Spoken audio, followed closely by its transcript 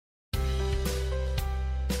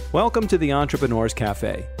Welcome to the Entrepreneur's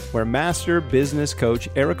Cafe, where master business coach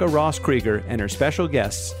Erica Ross Krieger and her special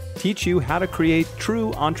guests teach you how to create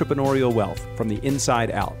true entrepreneurial wealth from the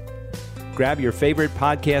inside out. Grab your favorite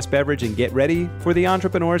podcast beverage and get ready for the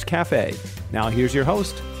Entrepreneur's Cafe. Now here's your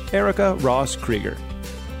host, Erica Ross Krieger.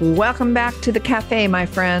 Welcome back to the cafe, my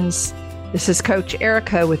friends. This is Coach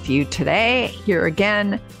Erica with you today, here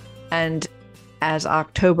again. And as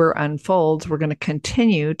October unfolds, we're going to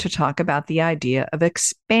continue to talk about the idea of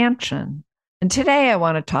expansion. And today I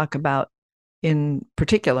want to talk about, in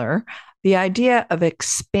particular, the idea of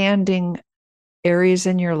expanding areas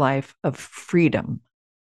in your life of freedom.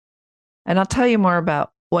 And I'll tell you more about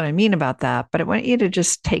what I mean about that, but I want you to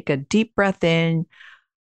just take a deep breath in,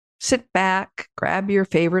 sit back, grab your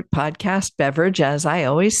favorite podcast beverage. As I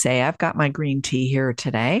always say, I've got my green tea here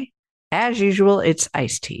today. As usual, it's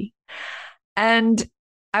iced tea. And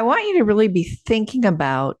I want you to really be thinking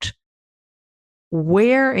about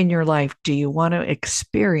where in your life do you want to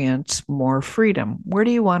experience more freedom? Where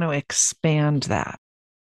do you want to expand that?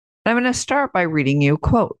 I'm going to start by reading you a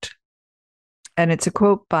quote. And it's a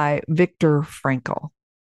quote by Viktor Frankl,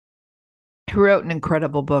 who wrote an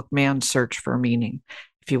incredible book, Man's Search for Meaning,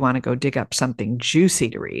 if you want to go dig up something juicy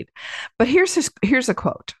to read. But here's a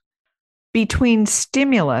quote. Between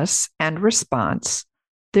stimulus and response,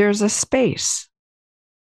 there's a space.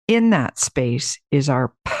 In that space is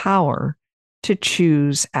our power to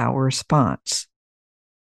choose our response.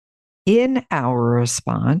 In our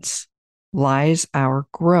response lies our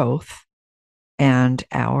growth and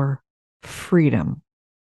our freedom.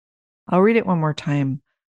 I'll read it one more time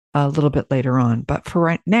a little bit later on, but for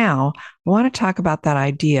right now, I want to talk about that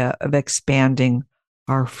idea of expanding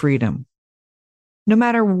our freedom. No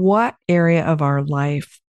matter what area of our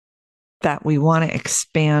life that we want to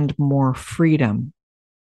expand more freedom,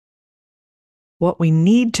 what we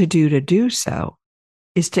need to do so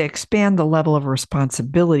is to expand the level of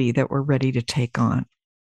responsibility that we're ready to take on.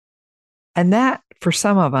 And that, for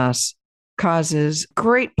some of us, causes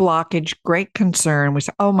great blockage, great concern. We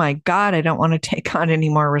say, oh my God, I don't want to take on any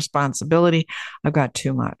more responsibility. I've got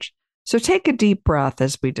too much. So take a deep breath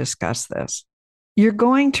as we discuss this. You're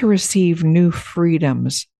going to receive new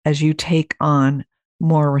freedoms as you take on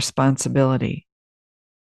more responsibility.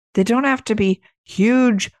 They don't have to be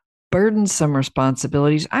huge, burdensome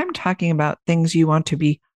responsibilities. I'm talking about things you want to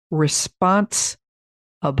be responsible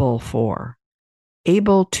for,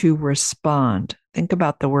 able to respond. Think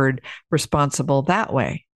about the word responsible that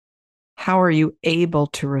way. How are you able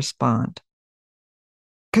to respond?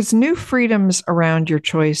 Because new freedoms around your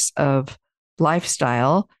choice of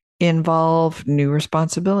lifestyle involve new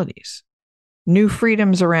responsibilities. New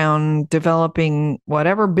freedoms around developing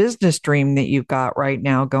whatever business dream that you've got right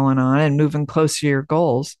now going on and moving closer to your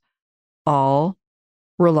goals all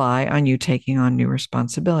rely on you taking on new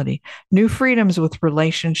responsibility. New freedoms with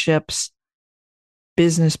relationships,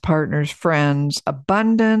 business partners, friends,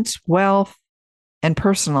 abundance, wealth, and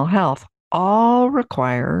personal health all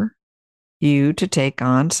require you to take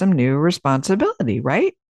on some new responsibility,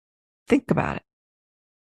 right? Think about it.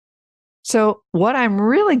 So what I'm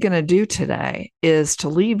really going to do today is to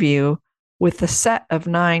leave you with a set of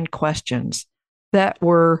 9 questions that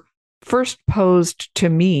were first posed to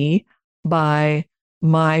me by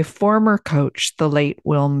my former coach, the late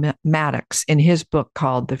Will Maddox, in his book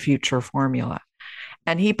called The Future Formula.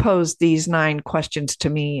 And he posed these 9 questions to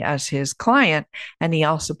me as his client, and he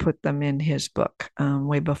also put them in his book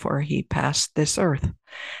way before he passed this earth.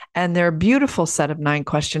 And they're a beautiful set of 9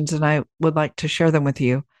 questions, and I would like to share them with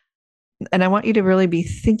you. And I want you to really be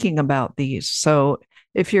thinking about these. So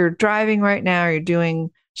if you're driving right now, or you're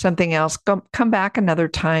doing something else, come back another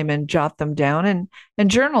time and jot them down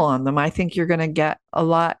and journal on them. I think you're going to get a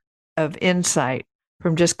lot of insight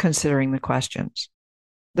from just considering the questions.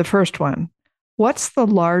 The first one, what's the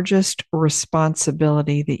largest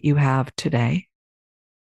responsibility that you have today?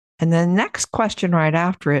 And the next question right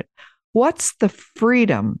after it, what's the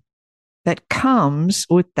freedom that comes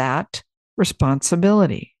with that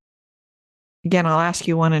responsibility? Again, I'll ask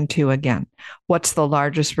you 1 and 2 again. What's the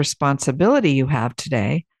largest responsibility you have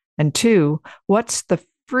today? And 2, what's the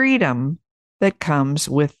freedom that comes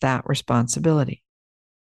with that responsibility?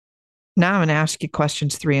 Now I'm going to ask you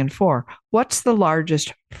questions 3 and 4. What's the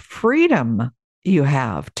largest freedom you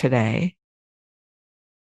have today?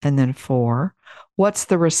 And then 4, what's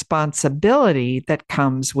the responsibility that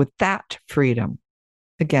comes with that freedom?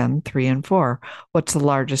 Again, 3 and 4. What's the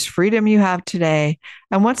largest freedom you have today?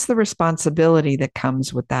 And what's the responsibility that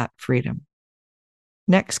comes with that freedom?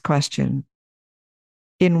 Next question.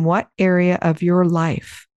 In what area of your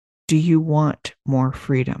life do you want more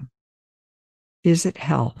freedom? Is it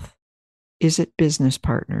health? Is it business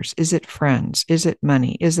partners? Is it friends? Is it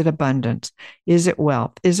money? Is it abundance? Is it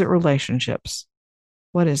wealth? Is it relationships?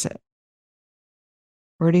 What is it?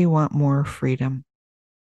 Where do you want more freedom?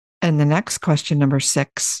 And the next question, number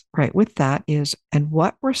 6, right with that is, and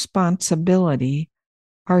what responsibility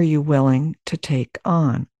are you willing to take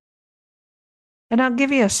on? And I'll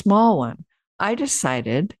give you a small one. I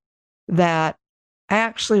decided that I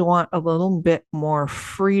actually want a little bit more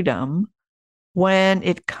freedom when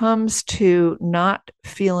it comes to not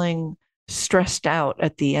feeling stressed out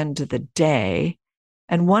at the end of the day.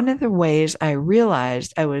 And one of the ways I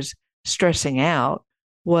realized I was stressing out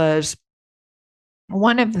was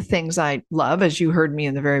one of the things I love, as you heard me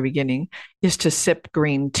in the very beginning, is to sip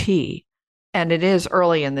green tea. And it is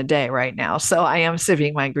early in the day right now, so I am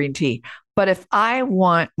sipping my green tea. But if I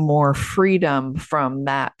want more freedom from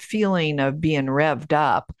that feeling of being revved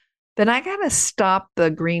up, then I got to stop the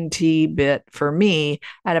green tea bit for me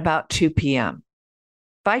at about 2 p.m.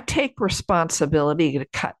 If I take responsibility to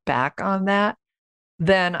cut back on that,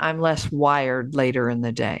 then I'm less wired later in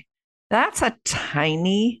the day. That's a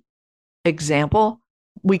tiny example.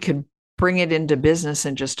 We could bring it into business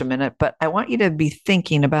in just a minute, but I want you to be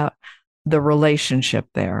thinking about the relationship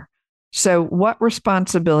there. So, what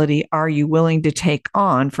responsibility are you willing to take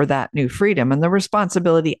on for that new freedom? And the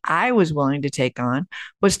responsibility I was willing to take on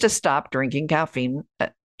was to stop drinking caffeine,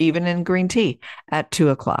 even in green tea, at 2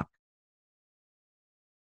 o'clock.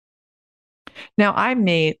 Now, I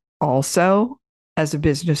may also, as a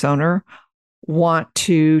business owner, want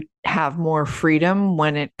to have more freedom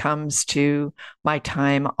when it comes to my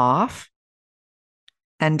time off.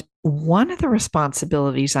 And one of the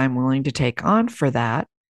responsibilities I'm willing to take on for that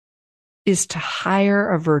is to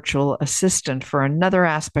hire a virtual assistant for another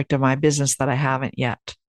aspect of my business that I haven't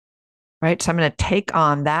yet. Right? So I'm going to take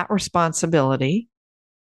on that responsibility,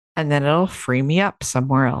 and then it'll free me up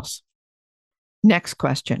somewhere else. Next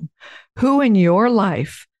question. Who in your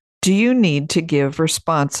life do you need to give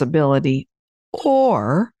responsibility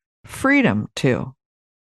or freedom to?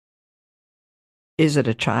 Is it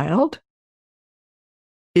a child?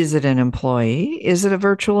 Is it an employee? Is it a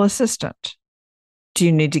virtual assistant? Do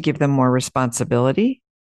you need to give them more responsibility?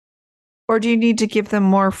 Or do you need to give them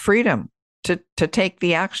more freedom to take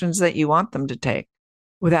the actions that you want them to take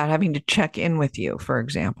without having to check in with you, for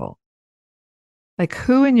example? Like,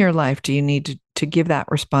 who in your life do you need to give that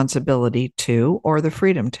responsibility to or the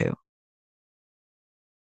freedom to?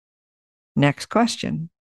 Next question.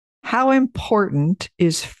 How important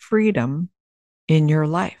is freedom in your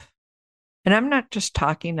life? And I'm not just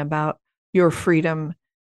talking about your freedom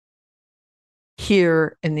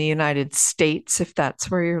here in the United States, if that's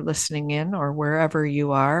where you're listening in, or wherever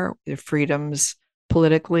you are, your freedoms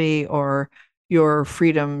politically or your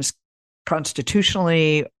freedoms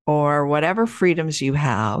constitutionally, or whatever freedoms you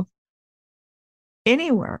have,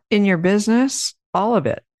 anywhere in your business, all of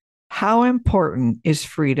it. How important is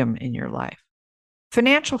freedom in your life?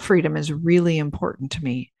 Financial freedom is really important to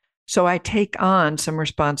me. So I take on some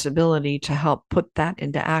responsibility to help put that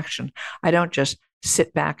into action. I don't just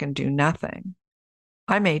sit back and do nothing.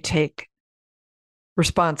 I may take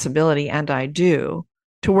responsibility, and I do,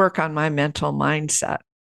 to work on my mental mindset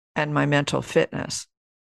and my mental fitness.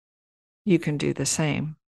 You can do the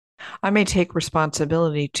same. I may take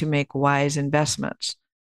responsibility to make wise investments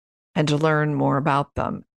and to learn more about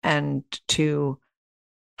them and to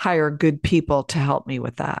hire good people to help me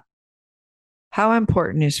with that. How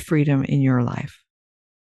important is freedom in your life?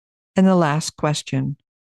 And the last question,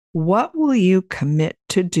 what will you commit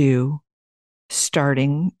to do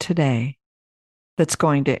starting today that's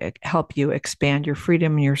going to help you expand your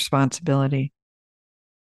freedom and your responsibility?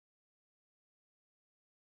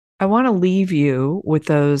 I want to leave you with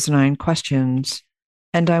those 9 questions.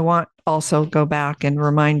 And I want also go back and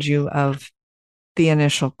remind you of the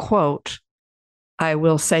initial quote. I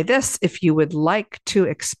will say this: if you would like to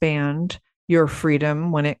expand your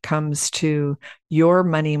freedom when it comes to your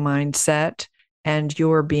money mindset and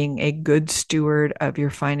your being a good steward of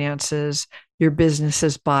your finances, your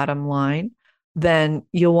business's bottom line, then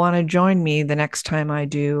you'll want to join me the next time I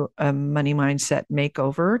do a Money Mindset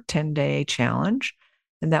Makeover 10-day challenge.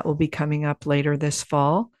 And that will be coming up later this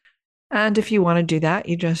fall. And if you want to do that,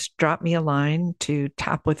 you just drop me a line to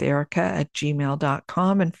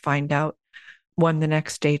tapwitherica@gmail.com and find out when the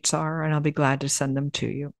next dates are, and I'll be glad to send them to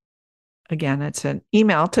you. Again, it's an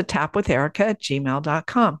email to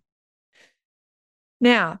tapwitherica@gmail.com.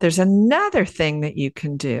 Now, there's another thing that you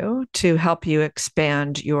can do to help you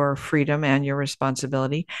expand your freedom and your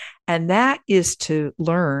responsibility, and that is to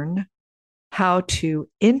learn how to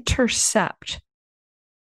intercept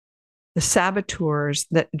the saboteurs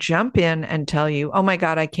that jump in and tell you, oh my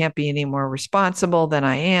God, I can't be any more responsible than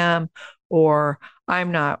I am, or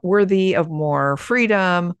I'm not worthy of more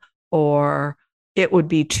freedom, or it would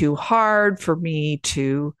be too hard for me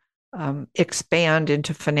to expand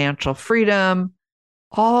into financial freedom.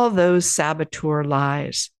 All those saboteur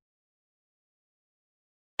lies.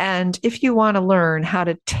 And if you want to learn how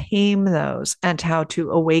to tame those and how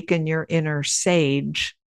to awaken your inner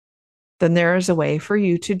sage, then there is a way for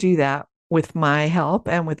you to do that with my help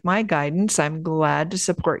and with my guidance. I'm glad to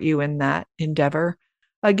support you in that endeavor.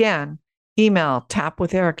 Again, email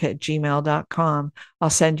tapwitherica@gmail.com. I'll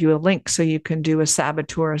send you a link so you can do a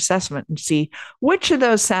saboteur assessment and see which of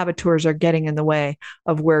those saboteurs are getting in the way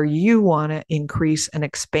of where you want to increase and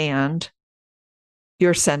expand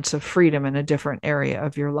your sense of freedom in a different area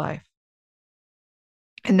of your life.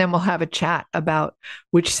 And then we'll have a chat about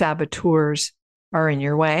which saboteurs are in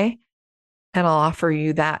your way, and I'll offer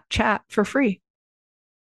you that chat for free.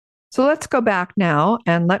 So let's go back now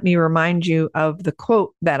and let me remind you of the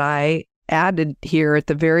quote that I added here at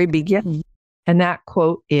the very beginning. And that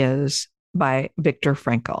quote is by Viktor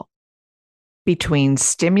Frankl. Between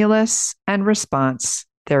stimulus and response,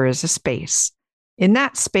 there is a space. In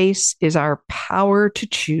that space is our power to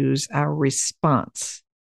choose our response.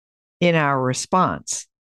 In our response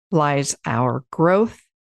lies our growth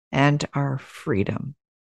and our freedom.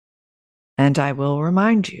 And I will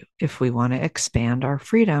remind you, if we want to expand our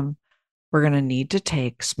freedom, we're going to need to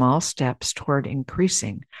take small steps toward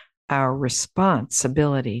increasing our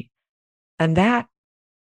responsibility. And that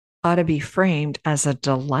ought to be framed as a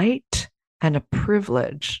delight and a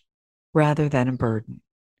privilege rather than a burden.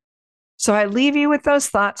 So I leave you with those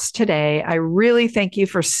thoughts today. I really thank you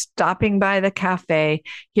for stopping by the cafe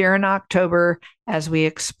here in October as we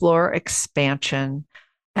explore expansion.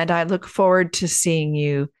 And I look forward to seeing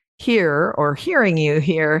you here or hearing you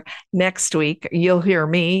here next week. You'll hear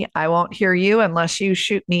me. I won't hear you unless you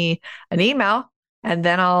shoot me an email, and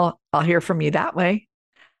then I'll hear from you that way.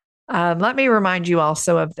 Let me remind you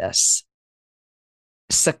also of this.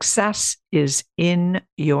 Success is in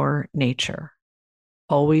your nature.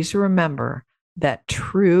 Always remember that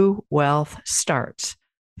true wealth starts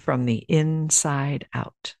from the inside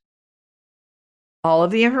out. All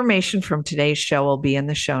of the information from today's show will be in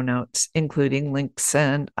the show notes, including links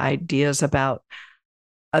and ideas about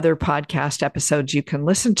other podcast episodes you can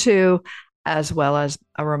listen to, as well as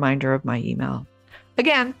a reminder of my email.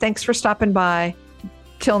 Again, thanks for stopping by.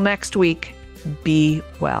 Till next week, be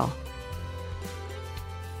well.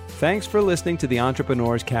 Thanks for listening to the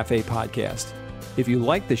Entrepreneurs Cafe podcast. If you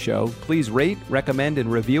like the show, please rate, recommend,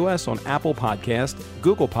 and review us on Apple Podcast,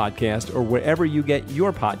 Google Podcast, or wherever you get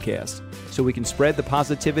your podcasts, so we can spread the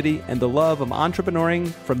positivity and the love of entrepreneuring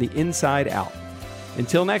from the inside out.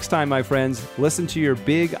 Until next time, my friends, listen to your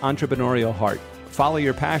big entrepreneurial heart. Follow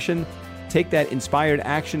your passion, take that inspired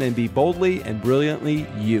action, and be boldly and brilliantly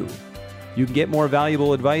you. You can get more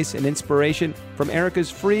valuable advice and inspiration from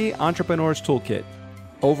Erica's free Entrepreneur's Toolkit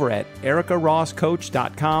over at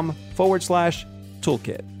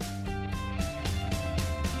ericarosscoach.com/toolkit.